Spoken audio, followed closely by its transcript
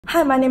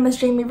Hi, my name is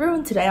Jamie Rue,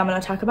 and today I'm going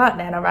to talk about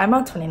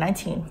NaNoWriMo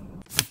 2019.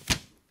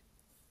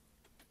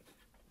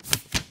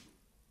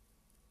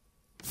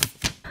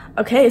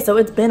 Okay, so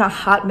it's been a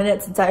hot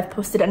minute since I've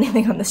posted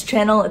anything on this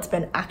channel. It's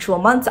been actual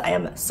months. I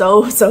am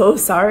so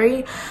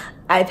sorry.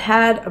 I've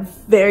had a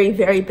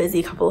very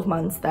busy couple of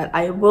months that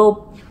I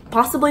will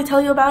possibly tell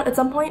you about at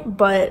some point,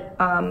 but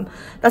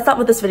that's not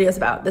what this video is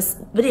about. This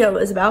video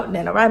is about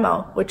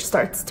NaNoWriMo, which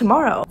starts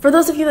tomorrow. For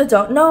those of you that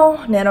don't know,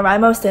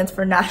 NaNoWriMo stands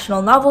for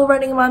National Novel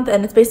Writing Month,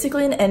 and it's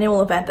basically an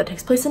annual event that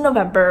takes place in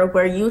November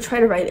where you try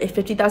to write a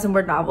 50,000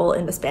 word novel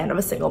in the span of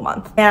a single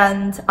month.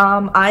 And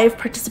I've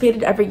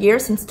participated every year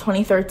since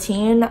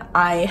 2013.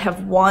 I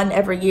have won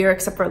every year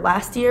except for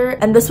last year,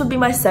 and this would be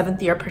my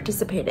 7th year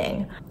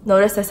participating.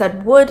 Notice I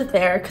said would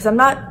there because I'm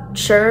not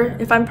sure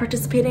if I'm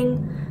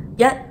participating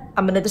yet.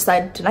 I'm gonna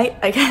decide tonight,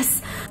 I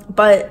guess.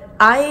 But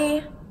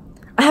I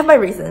have my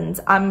reasons.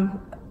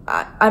 I'm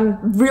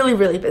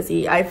really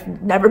busy.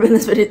 I've never been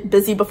this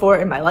busy before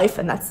in my life,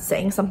 and that's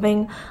saying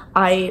something.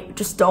 I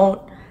just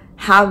don't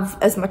have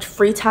as much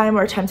free time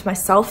or time to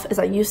myself as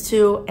I used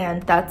to,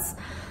 and that's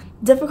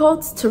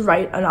difficult to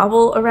write a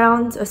novel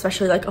around,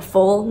 especially like a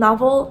full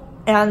novel.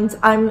 And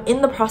I'm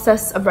in the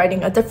process of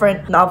writing a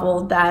different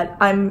novel that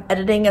I'm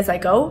editing as I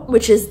go,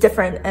 which is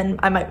different, and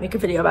I might make a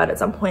video about it at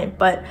some point.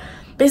 But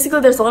basically,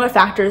 there's a lot of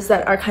factors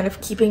that are kind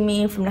of keeping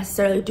me from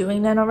necessarily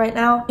doing Nano right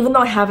now, even though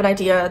I have an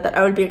idea that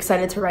I would be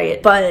excited to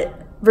write. But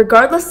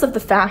regardless of the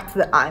fact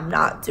that I'm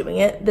not doing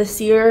it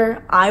this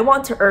year, I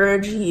want to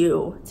urge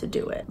you to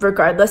do it.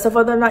 Regardless of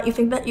whether or not you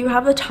think that you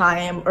have the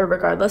time, or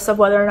regardless of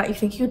whether or not you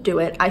think you could do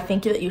it, I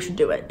think that you should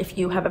do it. If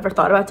you have ever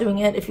thought about doing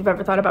it, if you've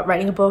ever thought about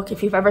writing a book,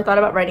 if you've ever thought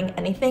about writing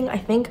anything, I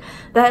think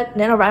that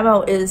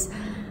NaNoWriMo is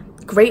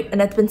great,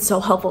 and it's been so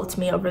helpful to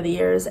me over the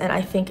years, and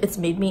I think it's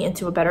made me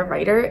into a better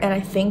writer. And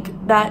I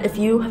think that if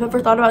you have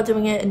ever thought about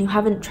doing it and you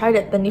haven't tried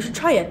it, then you should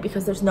try it,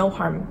 because there's no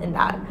harm in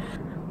that.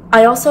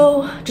 I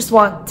also just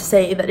want to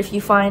say that if you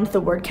find the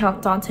word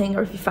count daunting,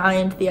 or if you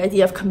find the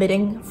idea of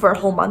committing for a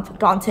whole month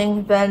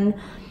daunting, then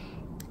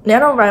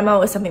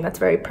NaNoWriMo is something that's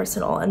very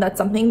personal, and that's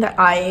something that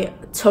I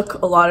took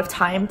a lot of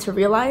time to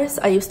realize.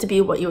 I used to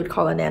be what you would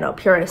call a nano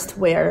purist,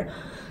 where,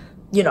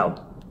 you know,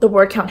 the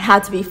word count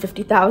had to be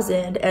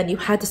 50,000, and you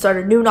had to start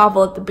a new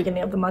novel at the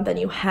beginning of the month, and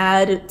you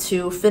had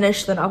to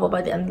finish the novel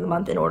by the end of the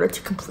month in order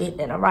to complete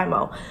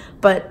NaNoWriMo.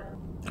 But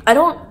I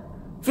don't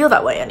feel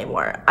that way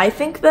anymore. I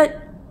think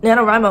that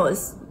NaNoWriMo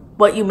is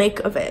what you make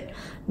of it.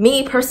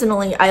 Me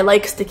personally, I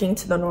like sticking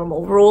to the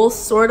normal rules,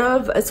 sort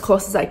of, as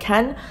close as I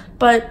can,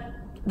 but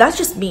that's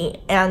just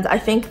me. And I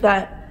think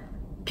that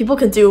people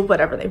can do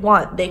whatever they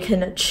want. They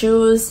can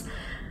choose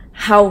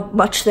how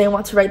much they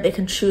want to write, they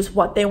can choose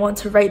what they want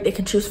to write, they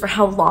can choose for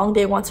how long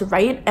they want to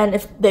write, and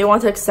if they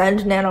want to extend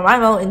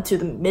NaNoWriMo into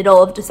the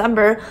middle of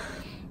December,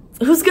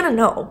 who's gonna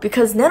know?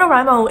 Because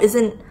NaNoWriMo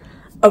isn't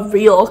a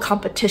real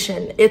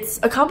competition. It's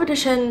a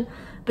competition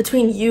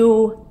between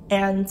you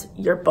and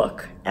your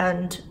book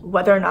and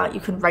whether or not you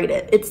can write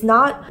it. It's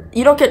not,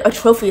 you don't get a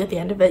trophy at the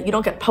end of it, you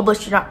don't get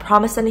published, you're not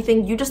promised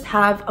anything, you just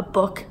have a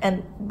book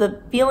and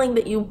the feeling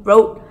that you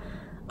wrote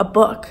a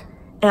book,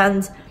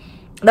 and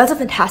that's a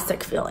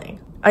fantastic feeling.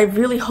 I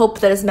really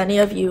hope that as many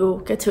of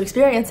you get to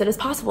experience it as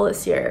possible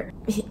this year.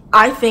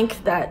 I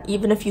think that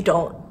even if you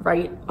don't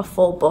write a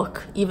full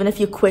book, even if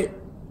you quit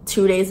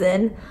 2 days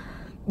in,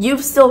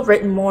 you've still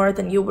written more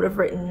than you would have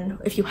written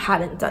if you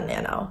hadn't done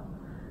Nano.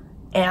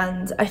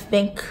 And I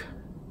think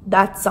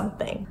that's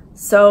something.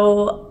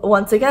 So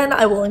once again,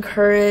 I will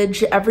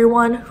encourage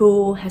everyone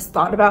who has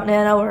thought about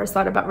Nano, or has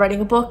thought about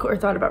writing a book, or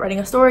thought about writing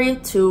a story,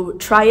 to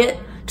try it.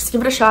 Just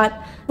give it a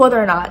shot.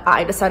 Whether or not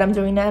I decide I'm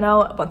doing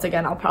Nano, once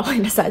again, I'll probably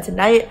decide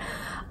tonight.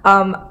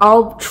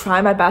 I'll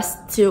try my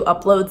best to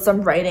upload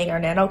some writing or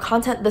Nano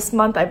content this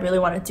month. I really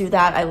want to do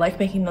that. I like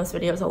making those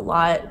videos a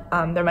lot.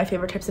 They're my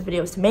favorite types of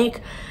videos to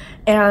make,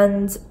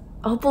 and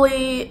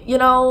hopefully, you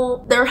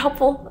know, they're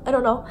helpful. I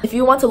don't know. If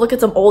you want to look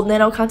at some old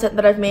Nano content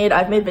that I've made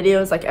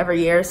videos like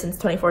every year since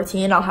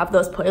 2014. I'll have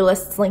those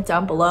playlists linked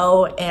down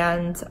below,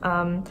 and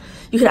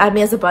you can add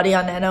me as a buddy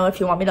on Nano if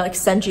you want me to like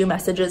send you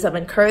messages of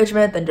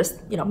encouragement. Then just,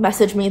 you know,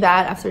 message me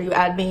that after you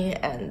add me,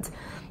 and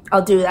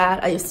I'll do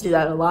that. I used to do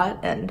that a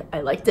lot, and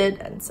I liked it,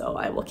 and so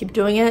I will keep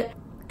doing it.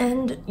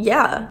 And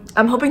yeah,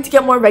 I'm hoping to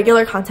get more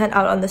regular content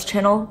out on this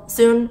channel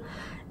soon,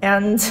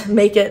 and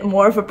make it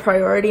more of a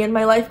priority in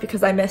my life,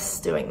 because I miss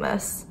doing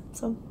this.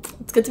 So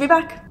it's good to be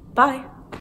back. Bye.